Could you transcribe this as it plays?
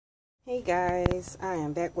Hey guys, I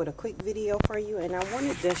am back with a quick video for you, and I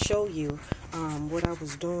wanted to show you what I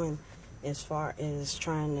was doing as far as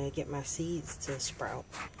trying to get my seeds to sprout.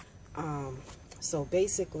 So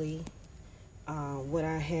basically what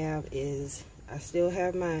I have is I still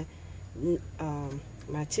have my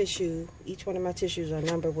my tissue. Each one of my tissues are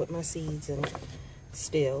numbered with my seeds, and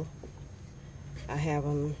still I have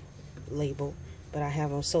them labeled, but I have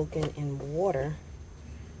them soaking in water.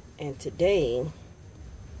 And today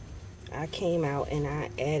I came out and I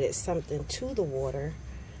added something to the water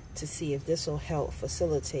to see if this will help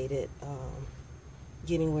facilitate it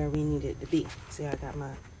getting where we need it to be. See, I got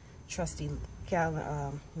my trusty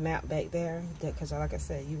map back there, because like I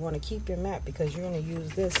said, you want to keep your map because you're going to use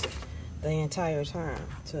this the entire time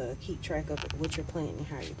to keep track of what you're planting and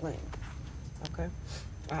how you're planting. Okay.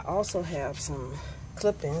 I also have some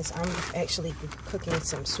clippings. I'm actually cooking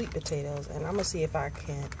some sweet potatoes, and I'm going to see if I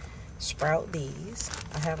can sprout these.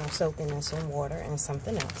 I have them soaking in some water and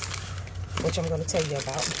something else, which I'm going to tell you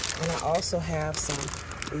about. And I also have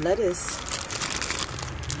some lettuce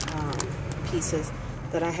pieces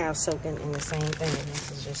that I have soaking in the same thing. This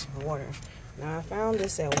is just water. Now I found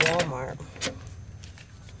this at Walmart.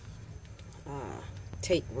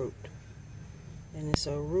 Take root, and it's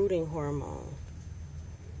a rooting hormone.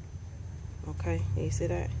 Okay, you see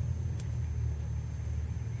that?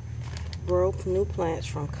 Grow new plants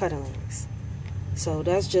from cuttings. So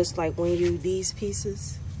that's just like when you these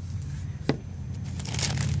pieces.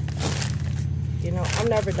 You know, I've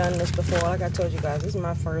never done this before. Like I told you guys, this is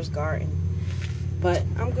my first garden, but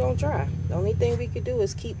I'm gonna try. The only thing we could do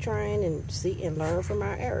is keep trying and see and learn from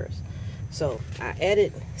our errors. So I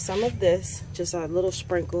added some of this, just a little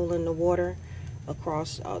sprinkle in the water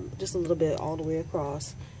across, just a little bit all the way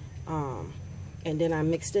across, and then I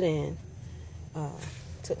mixed it in.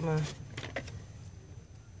 Took my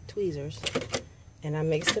tweezers and I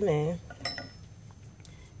mixed them in,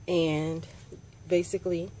 and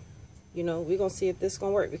basically, you know, we're gonna see if this is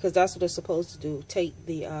gonna work, because that's what it's supposed to do. Take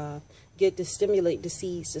the stimulate the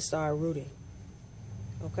seeds to start rooting.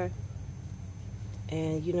 Okay.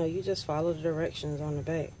 And you know, you just follow the directions on the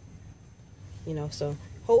back, you know. So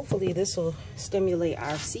hopefully this will stimulate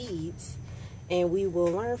our seeds and we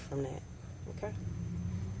will learn from that. Okay.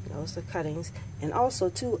 Those are cuttings. And also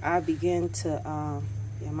too, I began to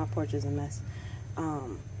yeah, my porch is a mess.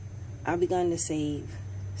 I begun to save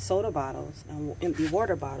soda bottles and empty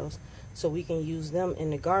water bottles so we can use them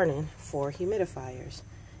in the garden for humidifiers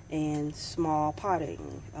and small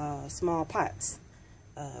potting, small pots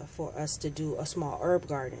for us to do a small herb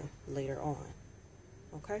garden later on.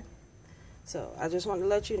 Okay, so I just want to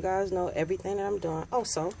let you guys know everything that I'm doing.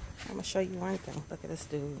 Also, I'm gonna show you one thing. Look at this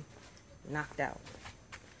dude knocked out.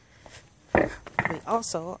 We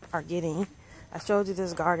also are getting, I showed you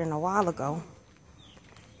this garden a while ago,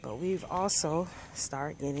 but we've also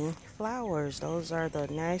started getting flowers. Those are the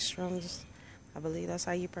nasturtiums, I believe that's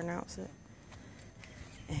how you pronounce it.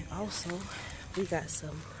 And also we got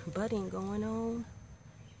some budding going on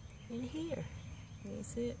in here. Can you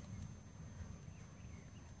see it?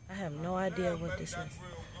 I have no idea what this is.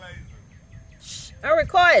 Shh, I'm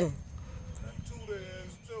recording.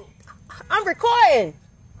 I'm recording.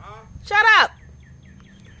 Shut up.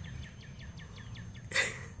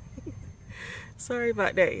 Sorry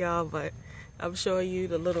about that, y'all, but I'm showing you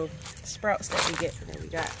the little sprouts that we get. And we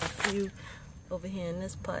got a few over here in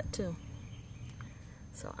this pot too.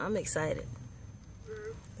 So I'm excited.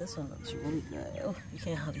 This one looks really good. Oh, you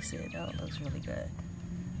can't hardly see it though. It looks really good.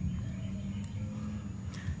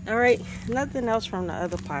 Alright, nothing else from the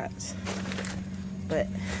other pots. But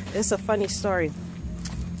it's a funny story.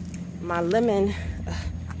 My lemon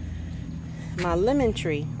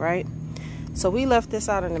tree, right? So we left this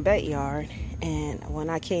out in the backyard, and when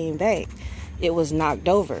I came back, it was knocked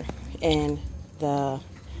over, and I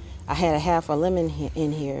had a half a lemon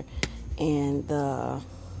in here, and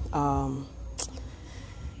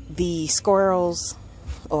the squirrels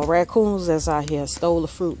or raccoons that's out here stole the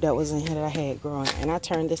fruit that was in here that I had growing, and I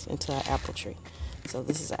turned this into an apple tree. So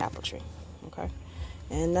this is an apple tree, okay?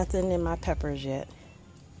 And nothing in my peppers yet.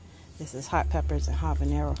 This is hot peppers and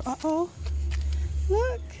habanero. Uh-oh.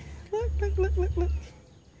 Look. Look.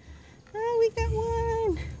 Oh, we got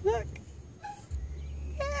one. Look.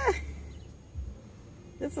 Yeah.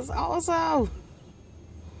 This is awesome.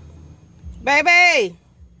 Baby.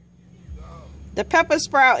 The pepper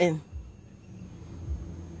sprouting.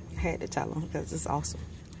 I had to tell them because it's awesome.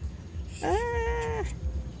 This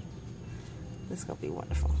is going to be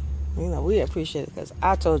wonderful. You know, we appreciate it because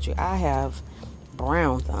I told you I have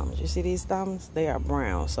brown thumbs. You see these thumbs? They are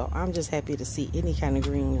brown. So I'm just happy to see any kind of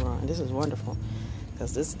green growing. This is wonderful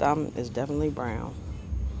because this thumb is definitely brown.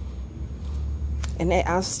 And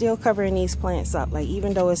I'm still covering these plants up. Like,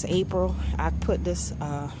 even though it's April, I put this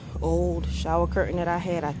old shower curtain that I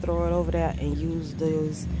had, I throw it over there and use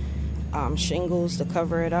those shingles to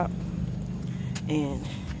cover it up. And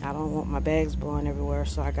I don't want my bags blowing everywhere,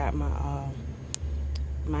 so I got my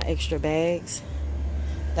my extra bags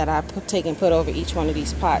that I take and put over each one of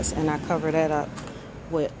these pots, and I cover that up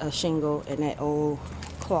with a shingle and that old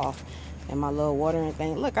cloth and my little watering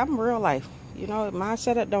thing. Look, I'm real life. You know, my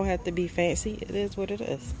setup don't have to be fancy. It is what it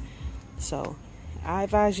is. So I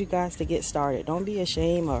advise you guys to get started. Don't be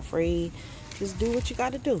ashamed or afraid. Just do what you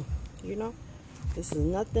got to do. You know, this is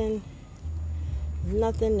nothing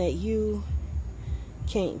that you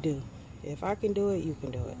can't do. If I can do it, you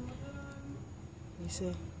can do it. You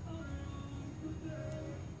see?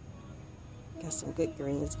 Got some good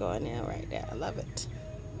greens going in right there. I love it.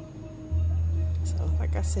 So,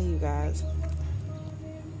 like I say, you guys,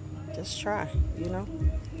 just try, you know.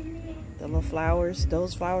 The little flowers,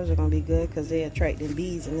 those flowers are going to be good because they're attracting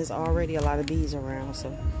bees, and there's already a lot of bees around,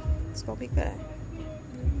 so it's going to be good.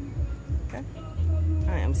 Okay?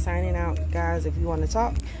 I am signing out, guys. If you want to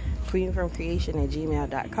talk,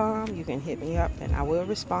 queenfromcreation@gmail.com. You can hit me up, and I will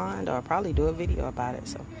respond, or probably do a video about it.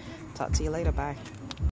 So, talk to you later. Bye.